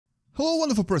Hello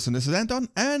wonderful person, this is Anton,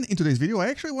 and in today's video I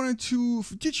actually wanted to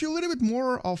teach you a little bit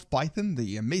more of Python,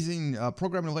 the amazing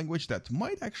programming language that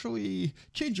might actually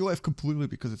change your life completely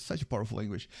because it's such a powerful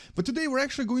language. But today we're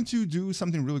actually going to do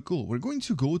something really cool. We're going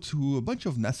to go to a bunch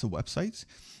of NASA websites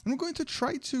and we're going to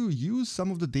try to use some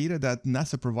of the data that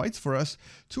NASA provides for us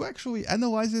to actually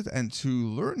analyze it and to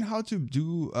learn how to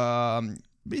do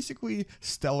basically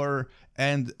stellar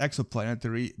and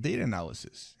exoplanetary data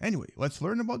analysis. Anyway, let's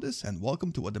learn about this and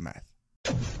welcome to What the Math.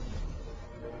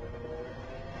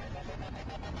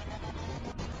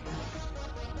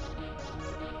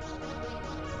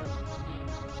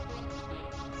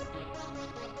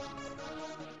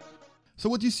 So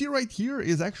what you see right here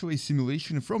is actually a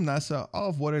simulation from NASA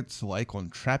of what it's like on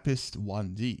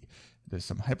TRAPPIST-1D. There's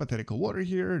some hypothetical water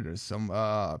here, there's some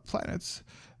planets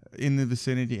in the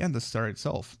vicinity and the star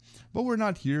itself. But we're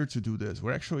not here to do this.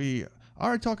 We actually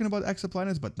are talking about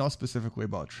exoplanets, but not specifically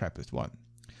about TRAPPIST-1.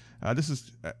 This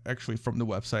is actually from the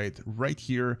website right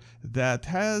here that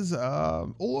has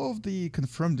all of the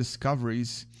confirmed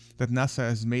discoveries that NASA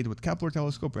has made with Kepler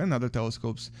telescope and other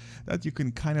telescopes that you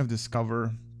can kind of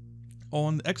discover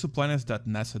on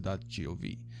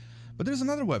exoplanets.nasa.gov. But there's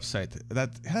another website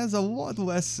that has a lot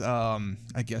less,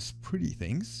 I guess, pretty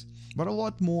things, but a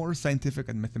lot more scientific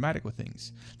and mathematical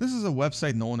things. This is a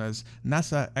website known as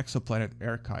NASA Exoplanet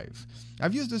Archive.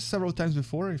 I've used this several times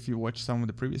before if you watch some of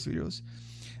the previous videos.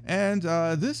 And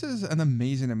this is an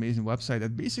amazing website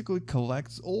that basically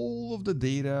collects all of the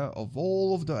data of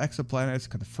all of the exoplanets,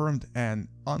 confirmed and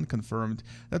unconfirmed,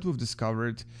 that we've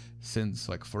discovered since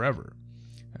like forever.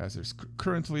 As there's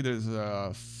currently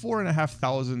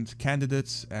 4,500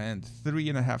 candidates and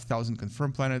 3,500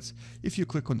 confirmed planets. If you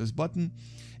click on this button,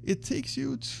 it takes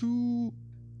you to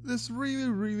this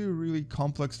really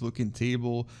complex looking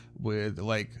table with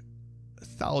like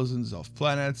thousands of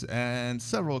planets and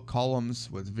several columns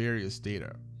with various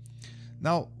data.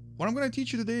 Now, what I'm going to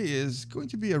teach you today is going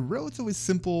to be a relatively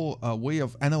simple way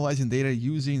of analyzing data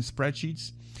using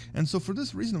spreadsheets. And so for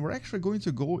this reason, we're actually going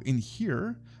to go in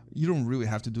here. You don't really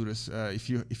have to do this. If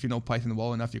you know Python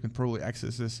well enough, you can probably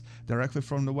access this directly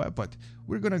from the web, but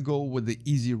we're going to go with the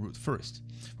easy route first.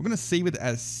 We're going to save it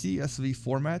as CSV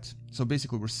format. So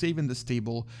basically we're saving this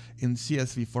table in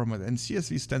CSV format, and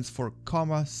CSV stands for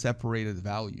comma separated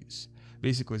values.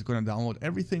 Basically it's going to download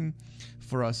everything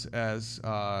for us as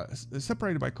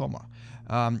separated by comma.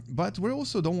 But we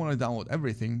also don't want to download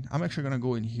everything. I'm actually going to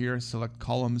go in here, select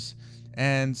columns,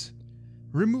 and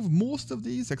remove most of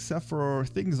these except for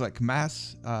things like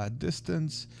mass,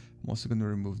 distance. I'm also going to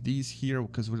remove these here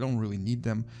because we don't really need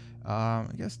them. I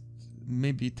guess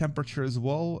maybe temperature as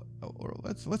well, or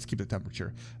let's keep the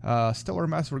temperature. Stellar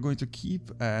mass we're going to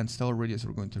keep, and stellar radius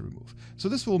we're going to remove. So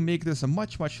this will make this a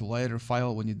much lighter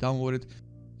file when you download it.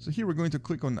 So here we're going to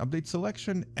click on update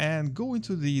selection and go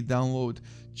into the download,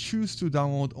 choose to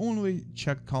download only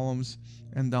checked columns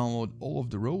and download all of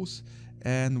the rows,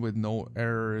 and with no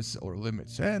errors or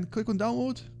limits, and click on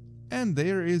download, and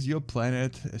there is your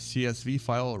planet CSV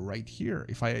file right here.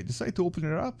 If I decide to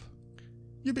open it up,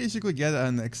 you basically get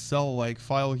an Excel-like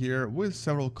file here with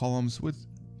several columns with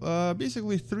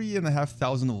basically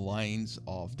 3,500 lines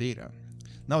of data.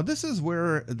 Now this is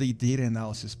where the data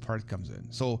analysis part comes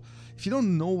in. So if you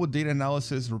don't know what data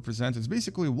analysis represents, it's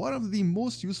basically one of the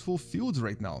most useful fields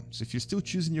right now. So if you're still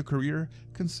choosing your career,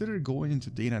 consider going into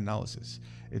data analysis.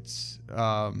 It's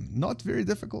not very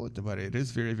difficult, but it is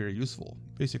very useful.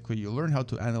 Basically you learn how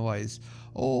to analyze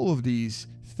all of these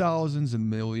thousands and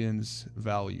millions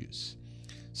values.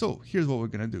 So here's what we're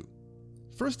gonna do.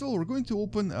 First of all, we're going to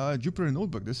open Jupyter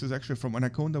Notebook. This is actually from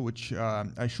Anaconda, which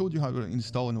I showed you how to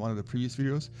install in one of the previous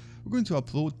videos. We're going to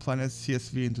upload planets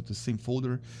CSV into the same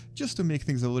folder just to make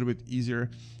things a little bit easier.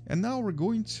 And now we're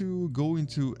going to go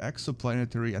into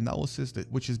exoplanetary analysis,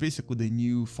 which is basically the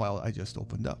new file I just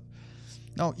opened up.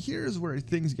 Now here's where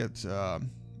things get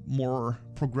more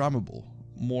programmable,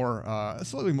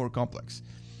 slightly more complex.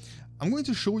 I'm going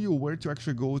to show you where to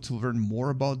actually go to learn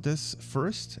more about this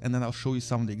first, and then I'll show you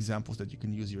some of the examples that you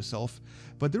can use yourself.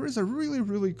 But there is a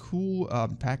really cool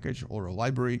package or a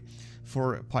library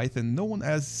for Python known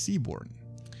as Seabourn.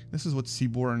 This is what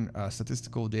Seabourn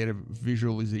statistical data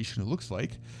visualization looks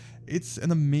like. It's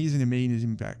an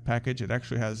amazing package. It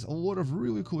actually has a lot of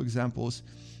really cool examples.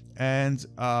 And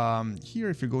here,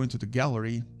 if you go into the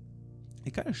gallery,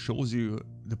 it kind of shows you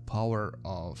the power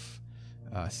of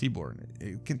Seabourn.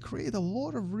 It can create a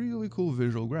lot of really cool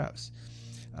visual graphs.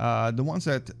 The ones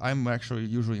that I'm actually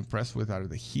usually impressed with are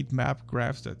the heat map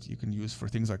graphs that you can use for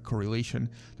things like correlation.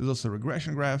 There's also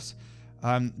regression graphs.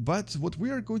 But what we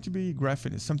are going to be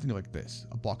graphing is something like this,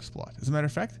 a box plot. As a matter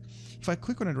of fact, if I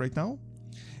click on it right now,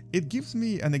 it gives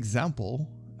me an example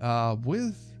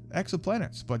with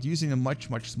exoplanets, but using a much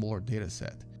smaller data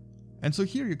set. And so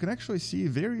here you can actually see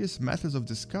various methods of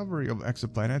discovery of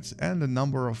exoplanets and the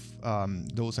number of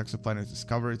those exoplanets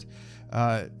discovered,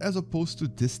 as opposed to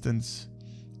distance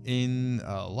in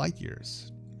light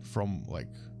years, from like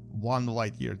 1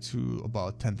 light year to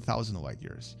about 10,000 light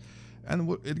years.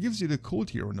 And it gives you the code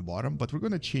here on the bottom, but we're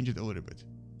going to change it a little bit.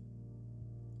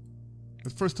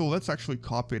 But first of all, let's actually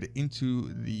copy it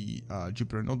into the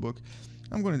Jupyter notebook.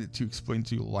 I'm going to explain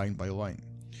to you line by line.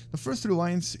 The first 3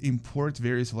 lines import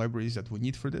various libraries that we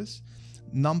need for this.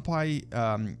 NumPy,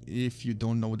 if you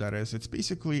don't know what that is, it's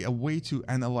basically a way to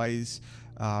analyze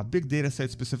big data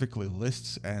sets, specifically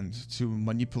lists, and to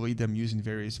manipulate them using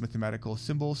various mathematical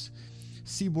symbols.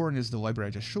 Seabourn is the library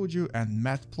I just showed you, and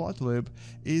matplotlib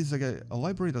is a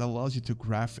library that allows you to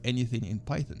graph anything in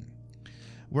Python.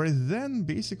 We're then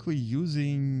basically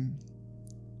using...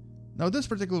 Now this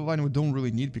particular line we don't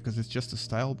really need because it's just a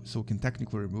style, so we can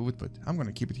technically remove it, but I'm going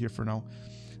to keep it here for now.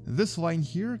 This line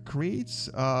here creates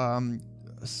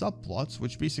subplots,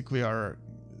 which basically are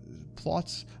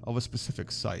plots of a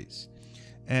specific size.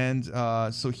 And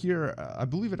so here, I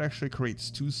believe it actually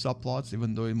creates 2 subplots,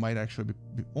 even though it might actually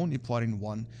be only plotting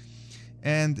 1.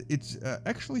 And it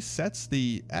actually sets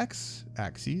the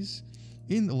x-axis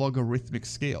in logarithmic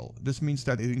scale. This means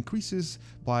that it increases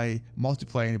by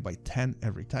multiplying it by 10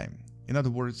 every time. In other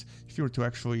words, if you were to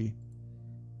actually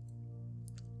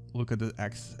look at the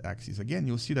x-axis again,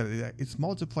 you'll see that it's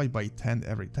multiplied by 10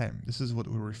 every time. This is what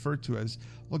we refer to as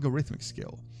logarithmic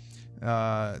scale.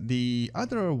 The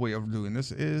other way of doing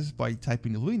this is by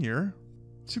typing linear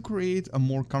to create a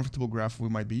more comfortable graph we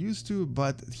might be used to,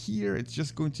 but here it's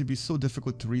just going to be so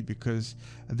difficult to read because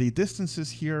the distances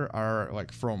here are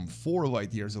like from 4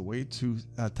 light years away to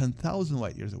 10,000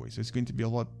 light years away, so it's going to be a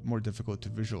lot more difficult to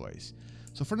visualize.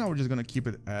 So for now we're just going to keep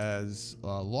it as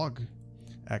log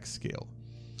x scale.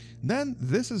 Then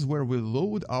this is where we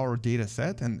load our data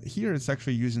set, and here it's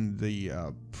actually using the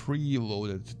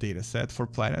pre-loaded data set for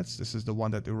planets. This is the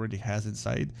one that it already has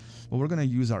inside, but we're going to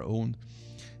use our own.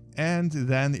 And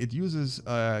then it uses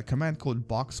a command called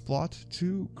boxplot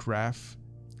to graph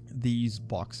these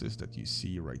boxes that you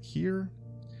see right here.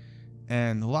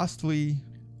 And lastly,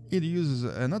 it uses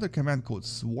another command called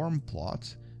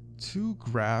swarmplot to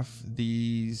graph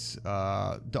these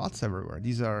dots everywhere.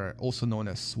 These are also known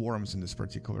as swarms in this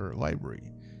particular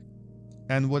library.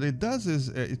 And what it does is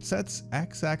it sets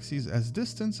x-axis as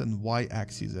distance and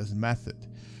y-axis as method.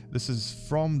 This is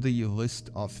from the list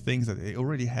of things that it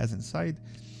already has inside.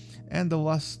 And the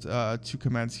last 2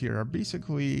 commands here are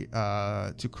basically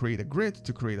to create a grid,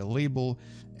 to create a label,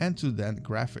 and to then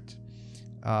graph it.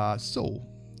 So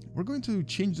we're going to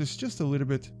change this just a little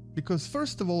bit, because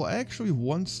first of all, I actually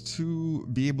want to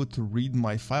be able to read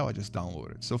my file I just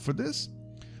downloaded. So for this,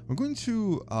 we're going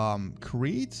to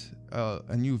create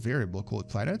a new variable called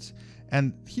planets,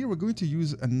 and here we're going to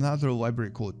use another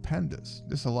library called pandas.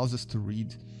 This allows us to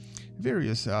read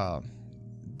various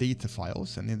data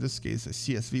files, and in this case a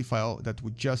CSV file that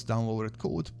we just downloaded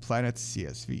called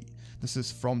planets.csv. This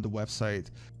is from the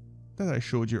website that I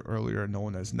showed you earlier,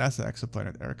 known as NASA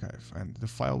Exoplanet Archive, and the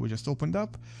file we just opened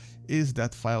up is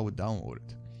that file we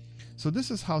downloaded. So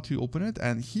this is how to open it,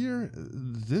 and here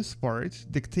this part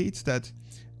dictates that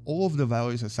all of the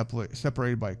values are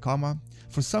separated by a comma.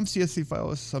 For some CSV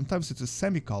files, sometimes it's a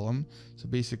semicolon, so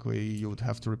basically you would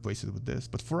have to replace it with this,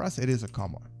 but for us it is a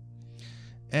comma.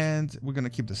 And we're going to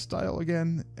keep the style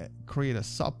again, create a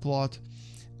subplot.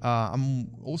 I'm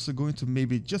also going to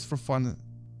maybe just for fun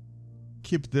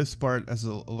keep this part as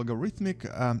a logarithmic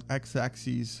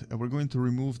x-axis. We're going to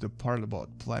remove the part about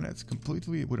planets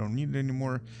completely. We don't need it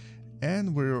anymore.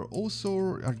 And we're also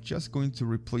are just going to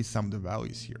replace some of the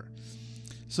values here.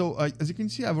 So as you can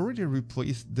see, I've already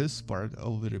replaced this part a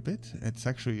little bit. It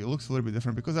looks a little bit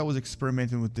different because I was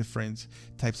experimenting with different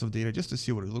types of data just to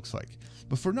see what it looks like.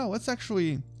 But for now, let's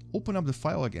actually open up the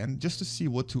file again just to see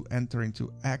what to enter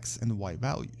into x and y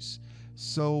values.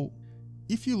 So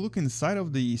if you look inside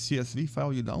of the CSV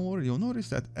file you downloaded, you'll notice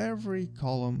that every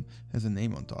column has a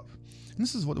name on top. And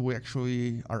this is what we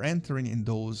actually are entering in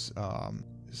those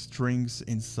strings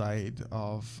inside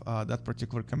of that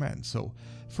particular command. So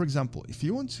for example, if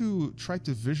you want to try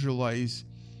to visualize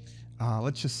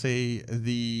let's just say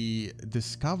the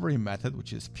discovery method,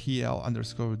 which is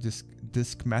pl_disk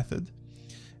method,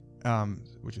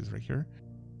 which is right here,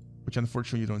 which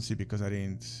unfortunately you don't see because I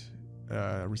didn't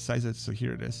resize it, so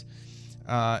here it is,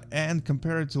 and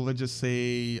compare it to, let's just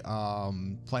say,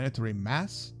 planetary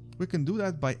mass, we can do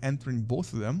that by entering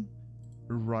both of them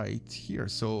right here.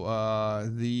 So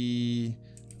the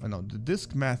no, the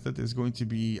disk method is going to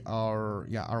be our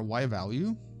y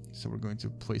value. So we're going to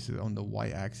place it on the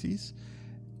y-axis,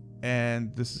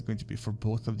 and this is going to be for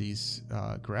both of these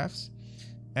graphs.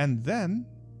 And then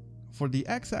for the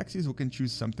x-axis, we can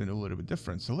choose something a little bit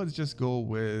different. So let's just go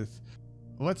with,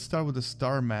 let's start with the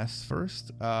star mass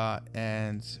first,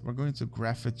 and we're going to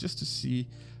graph it just to see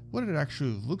what it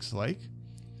actually looks like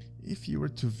if you were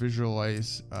to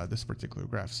visualize this particular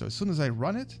graph. So as soon as I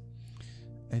run it,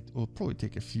 it will probably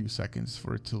take a few seconds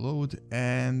for it to load,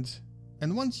 and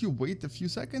once you wait a few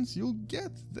seconds, you'll get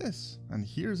this. And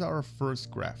here's our first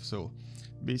graph. So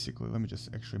basically, let me just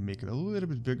actually make it a little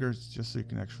bit bigger just so you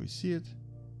can actually see it.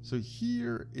 So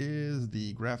here is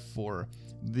the graph for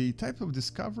the type of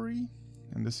discovery,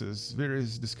 and this is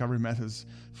various discovery methods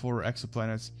for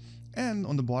exoplanets. And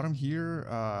on the bottom here,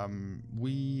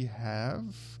 we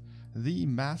have the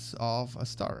mass of a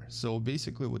star. So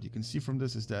basically what you can see from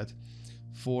this is that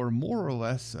for more or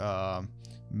less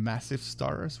massive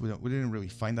stars, we didn't really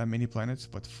find that many planets,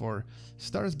 but for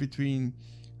stars between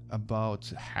about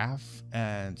half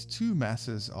and 2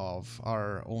 masses of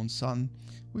our own sun,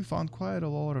 we found quite a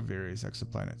lot of various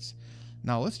exoplanets.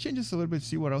 Now let's change this a little bit,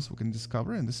 see what else we can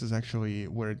discover, and this is actually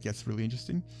where it gets really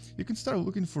interesting. You can start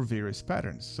looking for various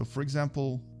patterns. So for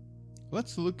example,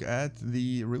 let's look at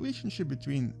the relationship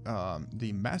between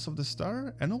the mass of the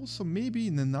star and also maybe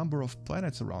the number of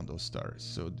planets around those stars.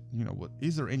 So, you know,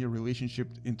 is there any relationship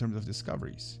in terms of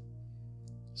discoveries?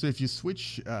 So if you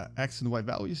switch x and y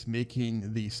values,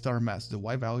 making the star mass the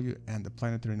y value and the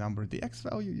planetary number the x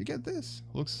value, you get this.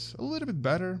 Looks a little bit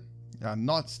better.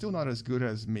 Still not as good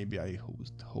as maybe I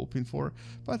was hoping for,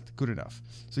 but good enough.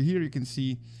 So here you can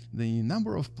see the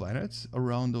number of planets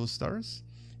around those stars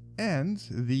and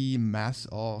the mass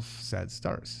of said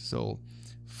stars. So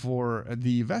for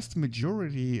the vast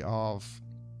majority of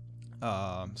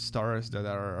stars that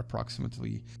are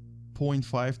approximately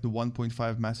 0.5 to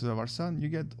 1.5 masses of our sun, you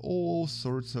get all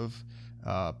sorts of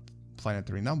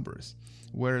planetary numbers.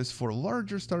 Whereas for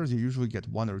larger stars, you usually get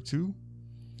 1 or 2.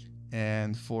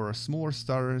 And for smaller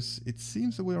stars, it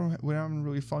seems that we haven't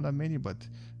really found that many, but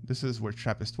this is where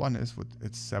TRAPPIST-1 is with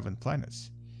its 7 planets.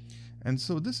 And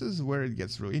so this is where it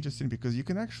gets really interesting, because you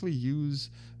can actually use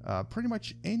pretty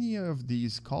much any of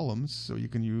these columns. So you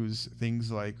can use things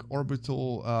like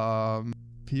orbital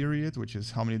period, which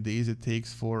is how many days it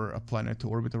takes for a planet to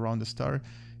orbit around the star.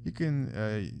 You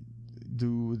can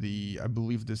do the, I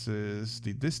believe this is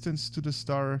the distance to the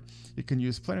star. You can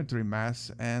use planetary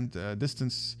mass and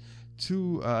distance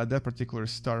to that particular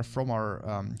star from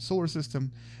our solar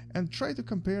system, and try to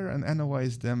compare and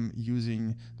analyze them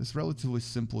using this relatively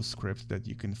simple script that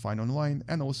you can find online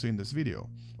and also in this video,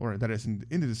 or that is in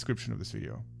the description of this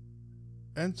video.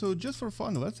 And so just for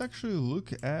fun, let's actually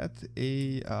look at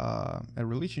a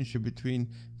relationship between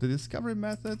the discovery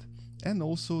method and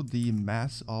also the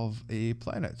mass of a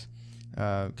planet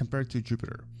compared to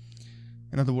Jupiter.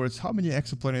 In other words, how many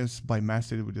exoplanets by mass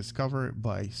did we discover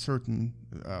by certain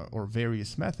or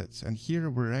various methods? And here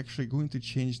we're actually going to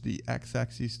change the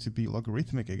x-axis to be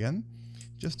logarithmic again,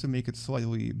 just to make it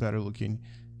slightly better looking,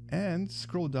 and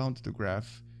scroll down to the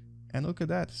graph and look at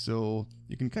that. So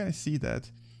you can kind of see that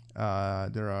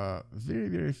there are very,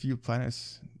 very few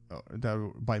planets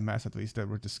that, by mass at least, that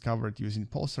were discovered using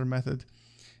pulsar method.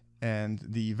 And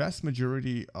the vast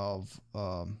majority of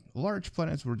large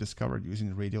planets were discovered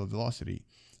using radial velocity.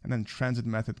 And then transit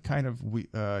method kind of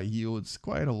yields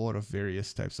quite a lot of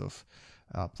various types of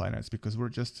planets, because we're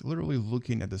just literally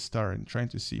looking at the star and trying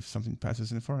to see if something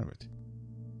passes in front of it.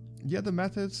 The other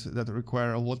methods that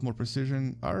require a lot more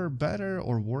precision are better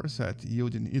or worse at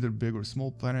yielding either big or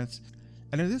small planets.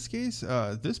 And in this case,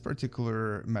 this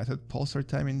particular method, pulsar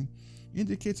timing,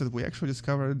 indicates that we actually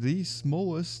discovered the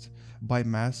smallest by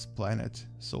mass planet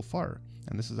so far.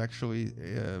 And this is actually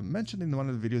mentioned in one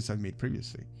of the videos I've made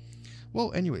previously.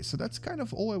 Well, anyway, so that's kind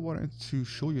of all I wanted to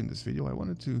show you in this video. I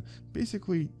wanted to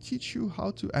basically teach you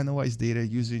how to analyze data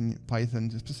using Python,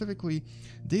 specifically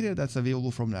data that's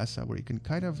available from NASA, where you can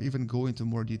kind of even go into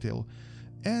more detail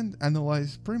and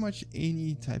analyze pretty much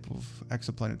any type of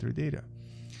exoplanetary data.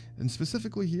 And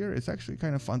specifically here, it's actually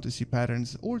kind of fun to see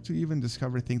patterns, or to even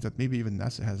discover things that maybe even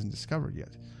NASA hasn't discovered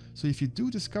yet. So if you do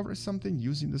discover something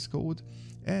using this code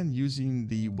and using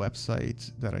the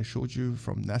website that I showed you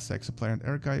from NASA Exoplanet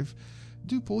Archive,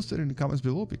 do post it in the comments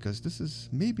below, because this is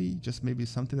maybe, just maybe,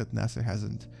 something that NASA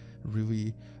hasn't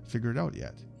really figured out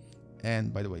yet.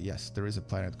 And by the way, yes, there is a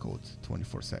planet called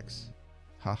 24/6.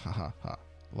 Ha ha ha ha.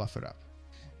 Laugh it up.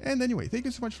 And anyway, thank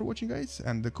you so much for watching, guys.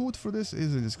 And the code for this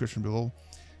is in the description below.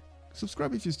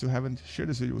 Subscribe if you still haven't, share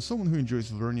this video with someone who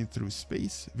enjoys learning through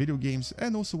space, video games,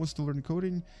 and also wants to learn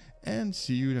coding, and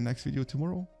see you in the next video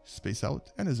tomorrow. Space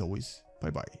out, and as always, bye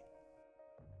bye.